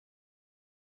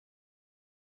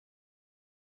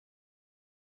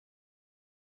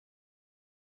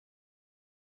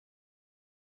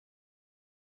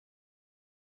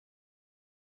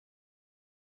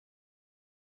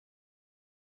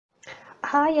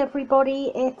Hi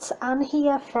everybody, it's Anne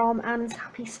here from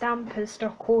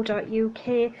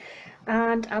annshappystampers.co.uk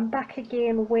and I'm back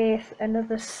again with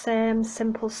another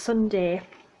simple Sunday,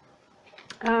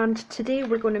 and today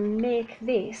we're going to make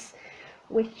this,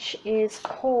 which is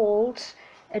called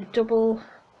a double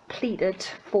pleated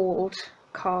fold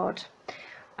card,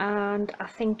 and I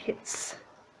think it's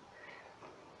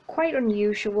quite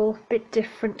unusual, a bit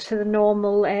different to the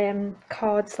normal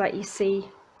cards that you see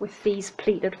with these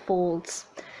pleated folds.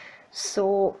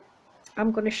 So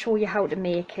I'm going to show you how to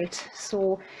make it.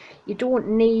 So you don't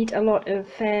need a lot of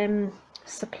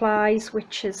supplies,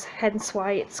 which is hence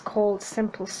why it's called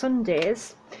Simple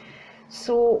Sundays.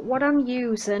 So what I'm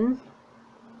using,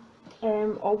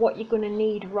 or what you're going to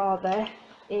need rather,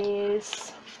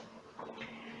 is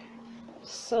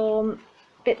some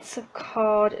bits of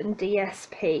card and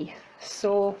DSP.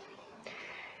 So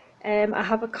I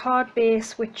have a card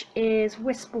base which is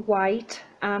Whisper White,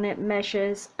 and it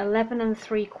measures 11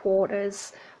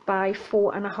 3/4 by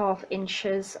 4.5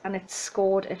 inches, and it's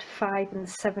scored at 5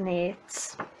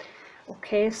 7/8.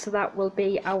 Okay, so that will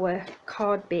be our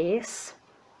card base.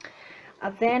 I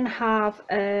then have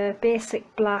a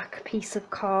basic black piece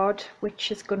of card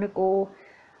which is going to go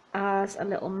as a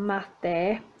little mat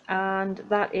there, and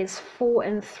that is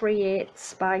 4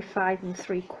 3/8 by 5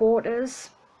 3/4.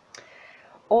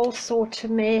 Also, to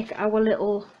make our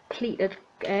little pleated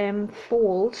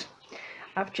fold,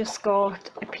 I've just got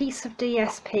a piece of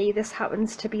DSP. This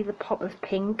happens to be the pop of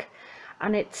pink,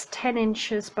 and it's 10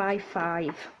 inches by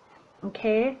 5.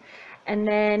 Okay, and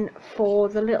then for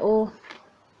the little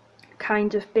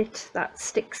kind of bit that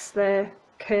sticks the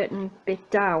curtain bit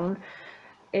down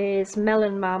is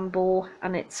Melon Mambo,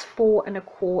 and it's 4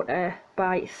 1/4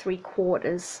 by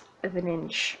 3/4 of an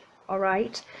inch. All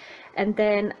right, and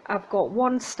then I've got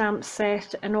one stamp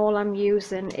set, and all I'm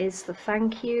using is the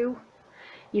thank you.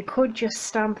 You could just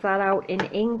stamp that out in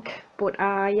ink, but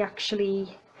I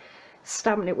actually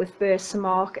stamped it with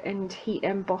Versamark and heat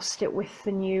embossed it with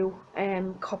the new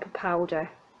copper powder,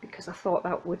 because I thought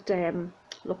that would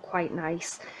look quite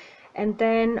nice. And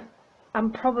then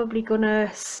I'm probably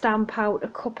gonna punch out a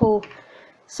couple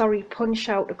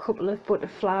of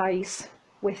butterflies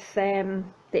with the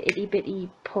itty bitty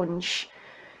punch.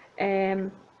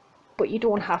 But you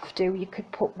don't have to. You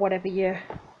could put whatever you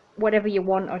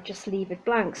want, or just leave it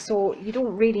blank. So you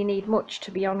don't really need much,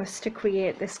 to be honest, to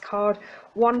create this card.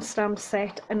 One stamp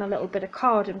set and a little bit of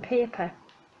card and paper.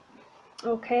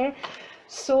 Okay,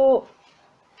 so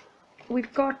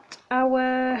we've got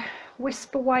our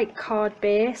Whisper White card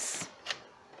base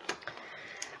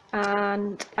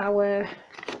and our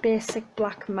basic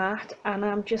black mat, and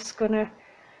I'm just gonna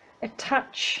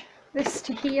attach this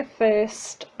to here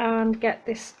first and get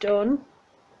this done,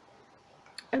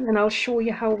 and then I'll show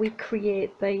you how we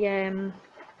create the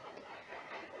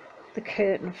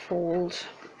curtain fold.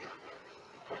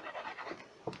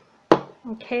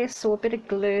 Okay, so a bit of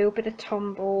glue, a bit of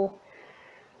Tombow,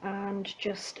 and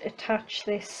just attach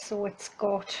this so it's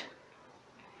got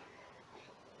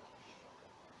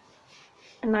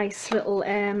a nice little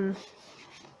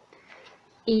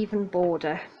even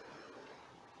border.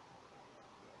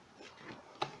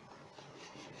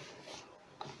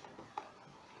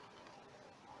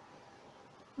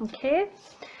 Okay,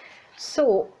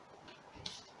 so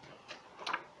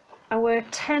our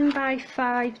 10 by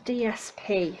 5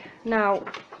 DSP. Now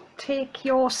take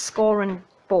your scoring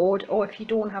board, or if you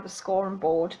don't have a scoring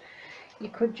board, you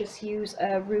could just use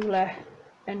a ruler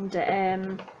and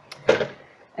a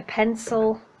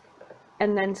pencil,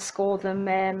 and then score them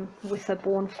with a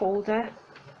bone folder,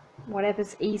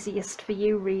 whatever's easiest for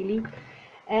you really.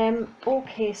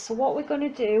 Okay, so what we're going to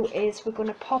do is we're going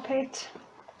to pop it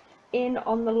in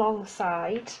on the long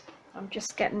side. I'm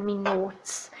just getting me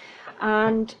notes.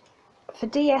 And for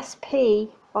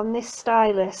DSP on this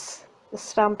stylus, the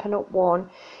Stampin' Up one,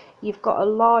 you've got a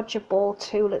larger ball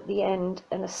tool at the end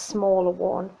and a smaller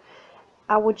one.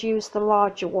 I would use the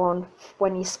larger one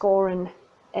when you're scoring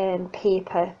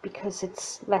paper, because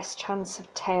it's less chance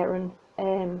of tearing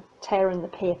the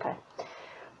paper.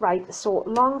 Right, so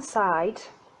long side,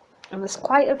 and there's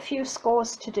quite a few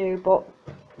scores to do, but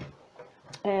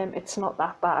it's not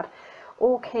that bad.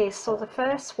 Okay, so the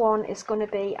first one is going to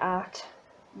be at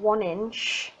 1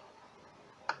 inch,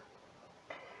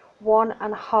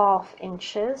 1.5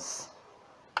 inches,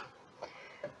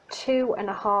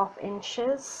 2.5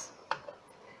 inches,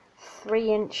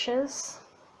 3 inches,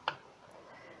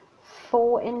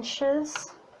 4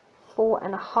 inches,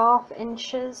 4.5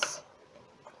 inches,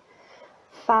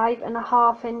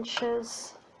 5.5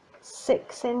 inches,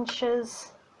 6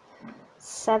 inches,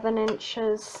 7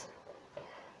 inches,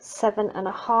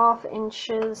 7.5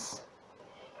 inches,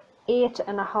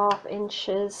 8.5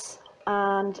 inches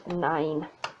and 9.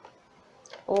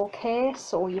 Okay,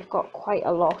 so you've got quite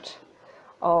a lot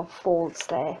of folds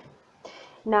there.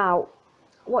 Now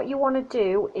what you want to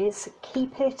do is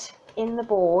keep it in the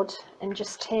board and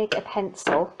just take a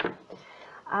pencil,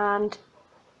 and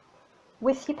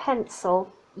with your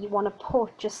pencil you want to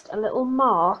put just a little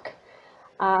mark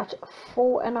at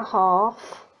 4.5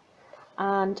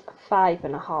 and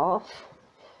 5.5.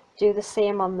 Do the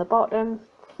same on the bottom,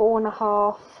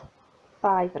 4.5,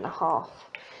 5.5,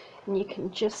 and you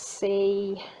can just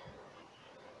see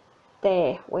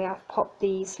there where I've popped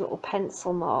these little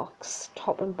pencil marks,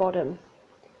 top and bottom,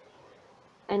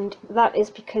 and that is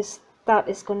because that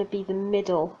is going to be the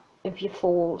middle of your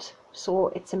fold, so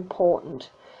it's important.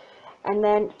 And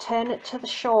then turn it to the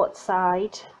short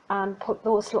side and put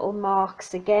those little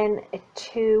marks again at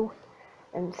 2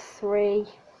 and 3.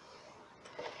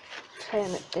 Turn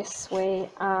it this way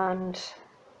and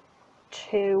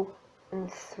 2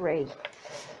 and 3.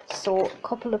 So a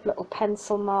couple of little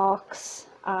pencil marks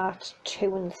at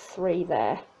 2 and 3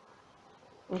 there.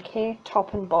 Okay,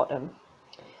 top and bottom,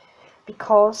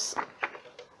 because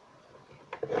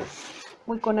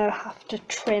we're going to have to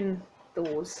trim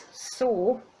those.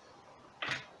 So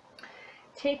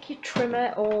take your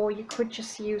trimmer, or you could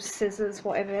just use scissors,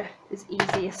 whatever is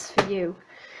easiest for you.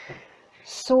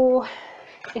 So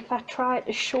if I try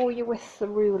to show you with the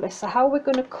ruler, so how we're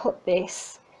going to cut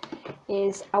this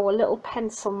is our little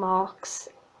pencil marks.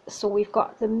 So we've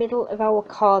got the middle of our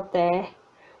card there,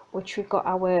 which we've got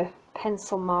our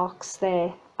pencil marks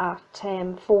there at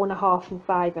 4.5 and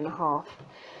 5.5,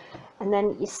 and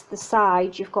then the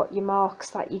side you've got your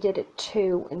marks that you did at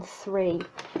 2 and 3.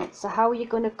 So how you're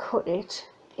going to cut it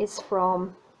is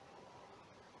from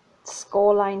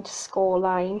score line to score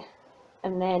line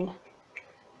and then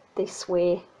this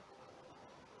way,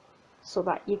 so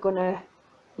that you're going to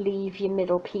leave your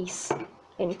middle piece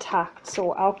intact.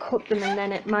 So I'll cut them and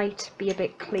then it might be a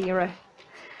bit clearer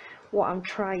what I'm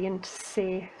trying to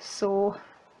say. So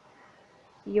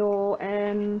you're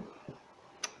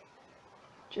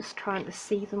just trying to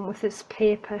see them with this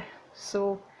paper.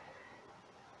 So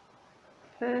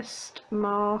first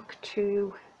mark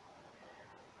to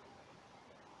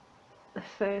the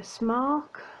first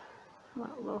mark,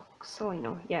 that looks, so I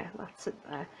know, yeah, that's it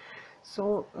there.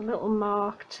 So a little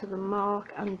mark to the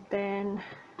mark and then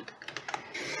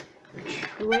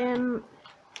trim,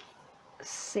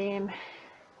 same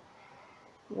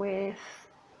with,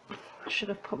 I should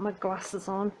have put my glasses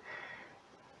on,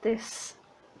 this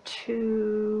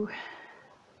to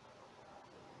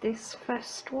this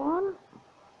first one,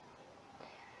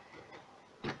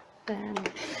 then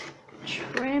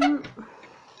trim,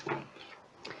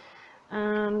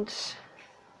 and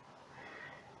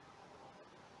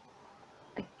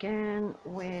again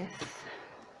with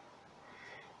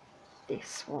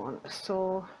this one,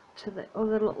 so to the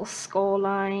other little score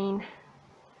line,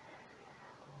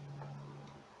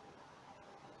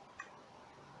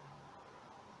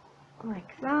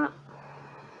 like that,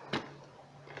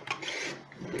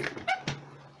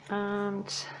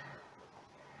 and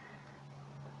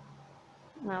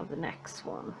now the next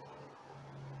one.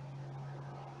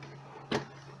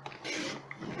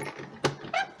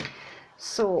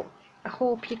 So I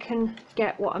hope you can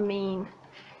get what I mean.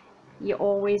 You're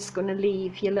always going to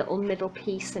leave your little middle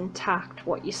piece intact,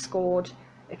 what you scored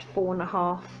at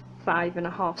 4.5,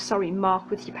 5.5, sorry, mark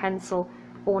with your pencil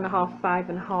 4.5,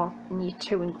 5.5 and your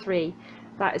 2 and 3.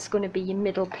 That is going to be your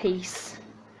middle piece,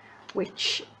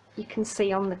 which you can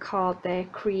see on the card there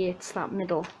creates that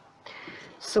middle.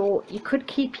 So you could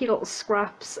keep your little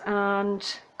scraps and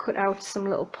cut out some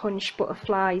little punch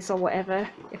butterflies or whatever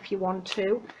if you want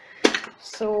to.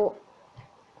 So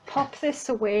pop this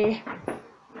away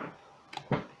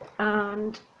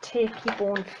and take your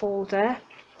bone folder,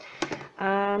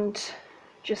 and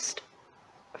just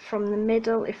from the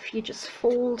middle, if you just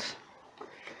fold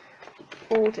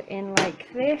it in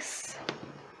like this,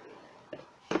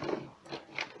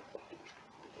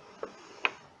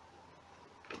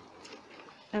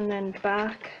 and then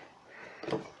back,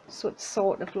 so it's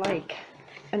sort of like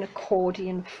an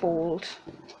accordion fold.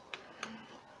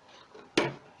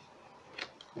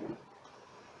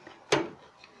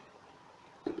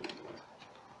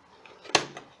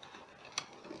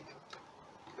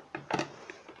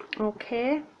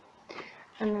 Okay,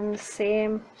 and then the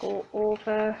same, go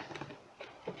over,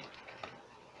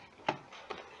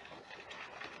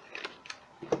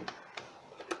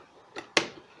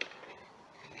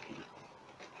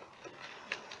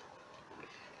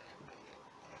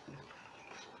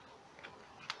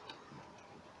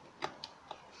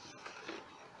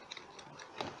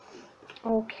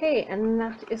 Okay, and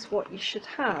that is what you should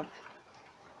have.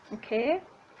 Okay,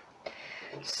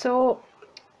 so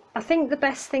I think the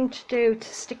best thing to do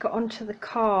to stick it onto the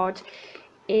card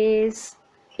is,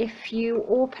 if you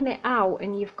open it out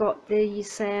and you've got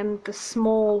these the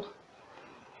small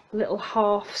little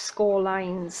half score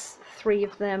lines, 3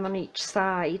 of them on each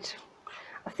side,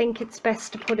 I think it's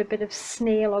best to put a bit of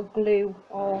snail or glue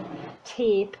or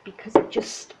tape, because it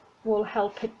just will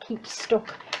help it keep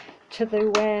stuck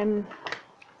to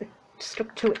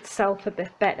stuck to itself a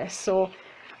bit better. So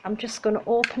I'm just going to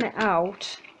open it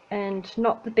out, and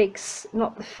not the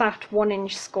fat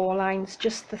 1-inch score lines,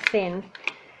 just the thin.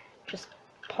 Just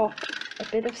pop a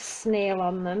bit of snail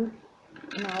on them,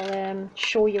 and I'll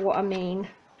show you what I mean.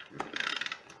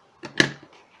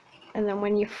 And then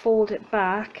when you fold it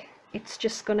back, it's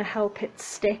just going to help it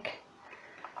stick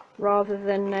rather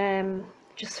than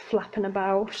just flapping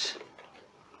about.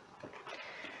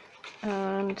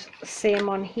 And same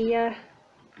on here.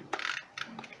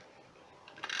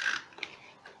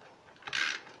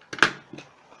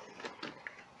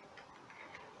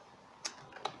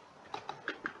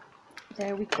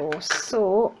 There we go.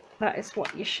 So that is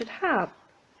what you should have.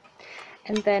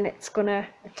 And then it's going to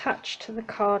attach to the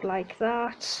card like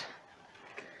that.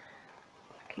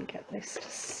 I can get this to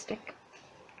stick.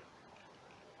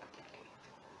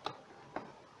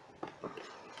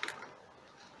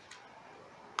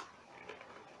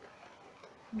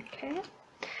 Okay,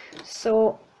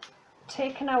 so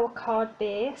taking our card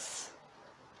base,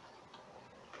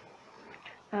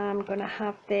 I'm going to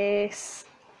have this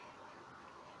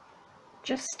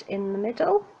just in the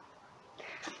middle,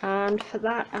 and for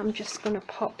that I'm just going to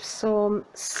pop some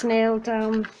snail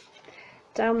down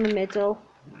the middle.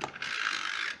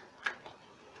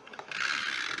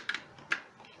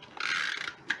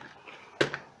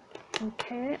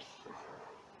 Okay,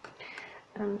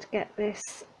 and get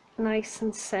this nice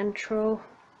and central,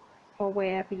 or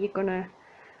wherever you're going to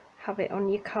have it on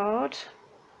your card.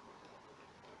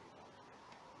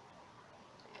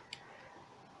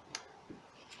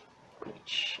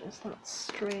 Which is that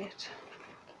straight?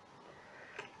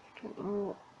 Don't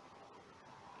know.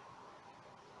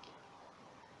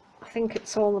 I think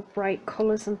it's all the bright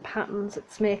colours and patterns.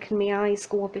 It's making my eyes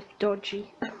go a bit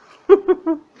dodgy.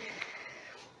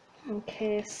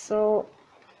 Okay, so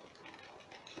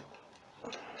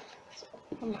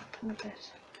I'm a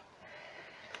bit.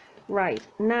 Right,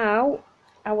 now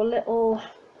our little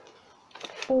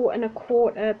 4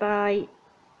 1/4 by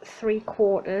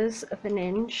 3/4 of an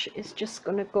inch is just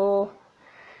going to go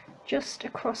just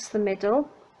across the middle,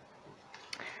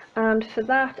 and for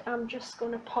that I'm just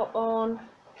going to pop on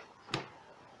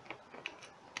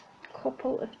a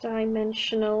couple of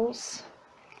dimensionals.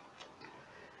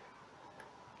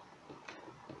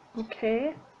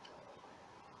 Okay,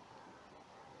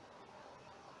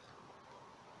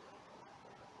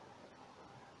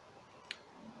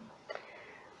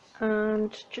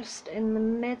 and just in the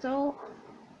middle,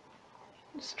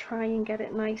 just try and get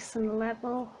it nice and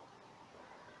level.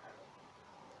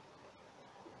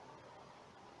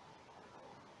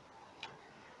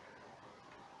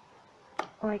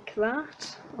 Like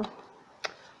that. Oh,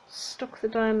 stuck the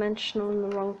dimensional in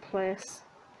the wrong place.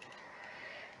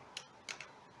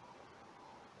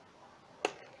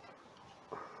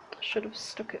 Should have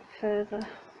stuck it further.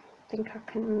 I think I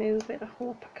can move it. I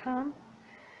hope I can.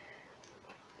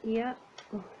 Yeah,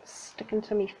 it's sticking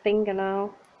to my finger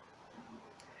now.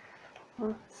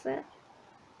 That's it.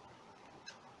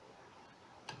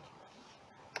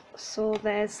 So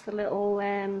there's the little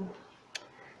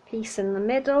piece in the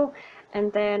middle,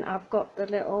 and then I've got the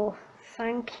little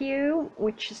thank you,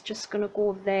 which is just going to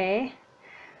go there.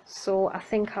 So I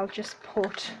think I'll just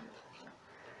put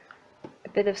a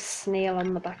bit of snail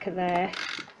on the back of there.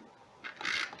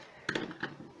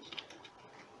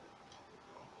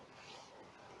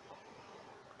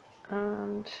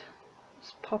 And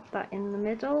just pop that in the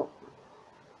middle.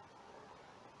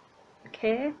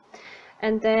 Okay,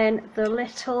 and then the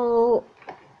little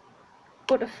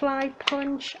butterfly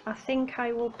punch, I think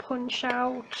I will punch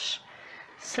out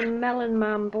some Melon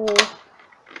Mambo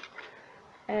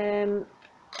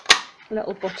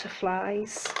little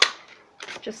butterflies,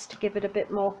 just to give it a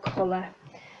bit more colour,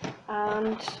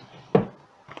 and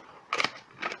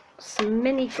some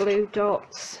mini glue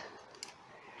dots.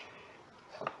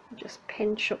 Just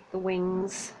pinch up the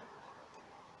wings,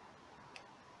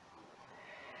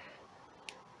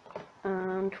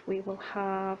 and we will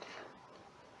have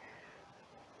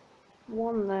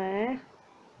one there.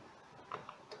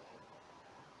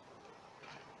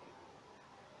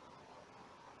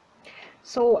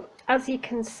 So as you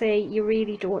can see, you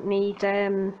really don't need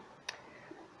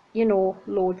you know,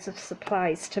 loads of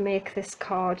supplies to make this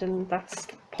card, and that's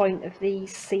the point of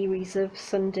these series of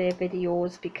Sunday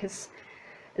videos, because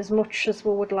as much as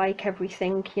we would like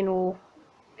everything, you know,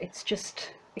 it's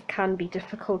just, it can be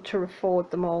difficult to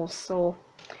afford them all. So,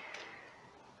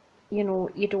 you know,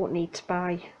 you don't need to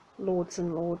buy loads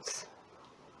and loads.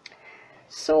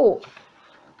 So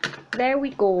there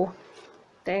we go,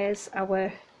 there's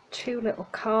our 2 little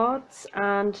cards,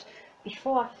 and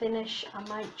before I finish I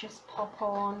might just pop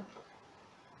on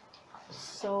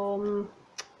some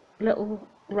little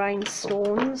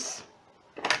rhinestones,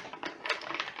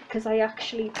 because I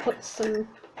actually put some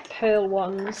pearl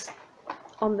ones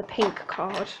on the pink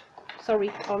card,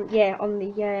 sorry, on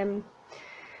the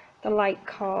light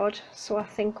card. So I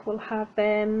think we'll have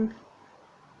a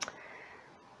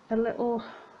little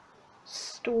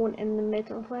stone in the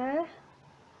middle there.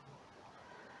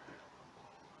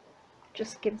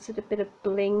 Just gives it a bit of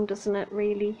bling, doesn't it,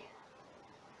 really?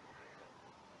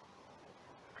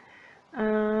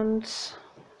 And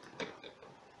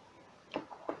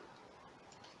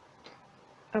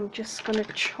I'm just going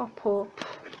to chop up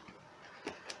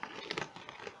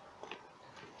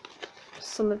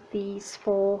some of these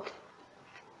for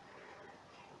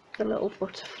the little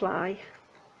butterflies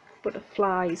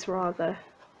rather.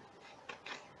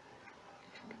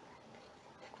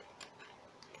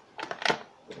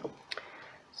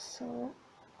 So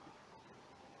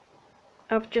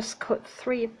I've just cut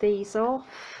 3 of these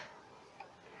off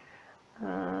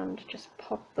and just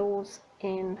pop those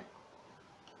in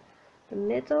the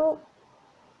middle,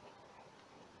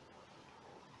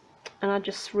 and I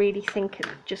just really think it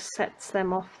just sets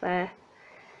them off there,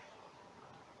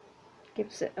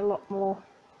 gives it a lot more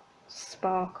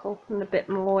sparkle and a bit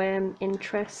more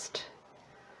interest.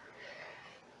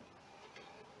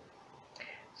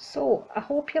 So I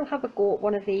hope you'll have a go at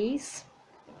one of these.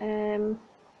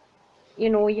 You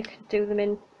know, you can do them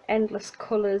in endless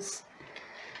colours,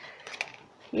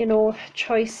 you know,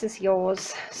 choice is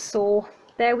yours. So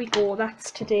there we go, that's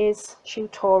today's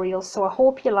tutorial. So I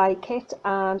hope you like it,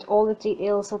 and all the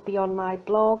details will be on my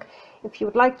blog. If you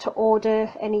would like to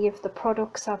order any of the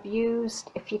products I've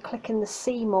used, if you click in the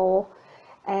see more,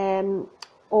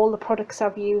 all the products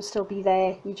I've used will be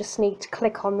there. You just need to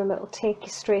click on them, it'll take you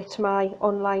straight to my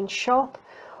online shop.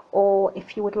 Or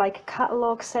if you would like a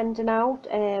catalogue sending out,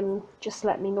 just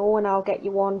let me know and I'll get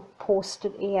you one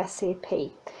posted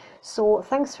ASAP. So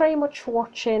thanks very much for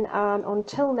watching, and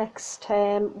until next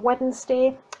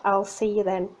Wednesday, I'll see you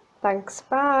then. Thanks,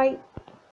 bye.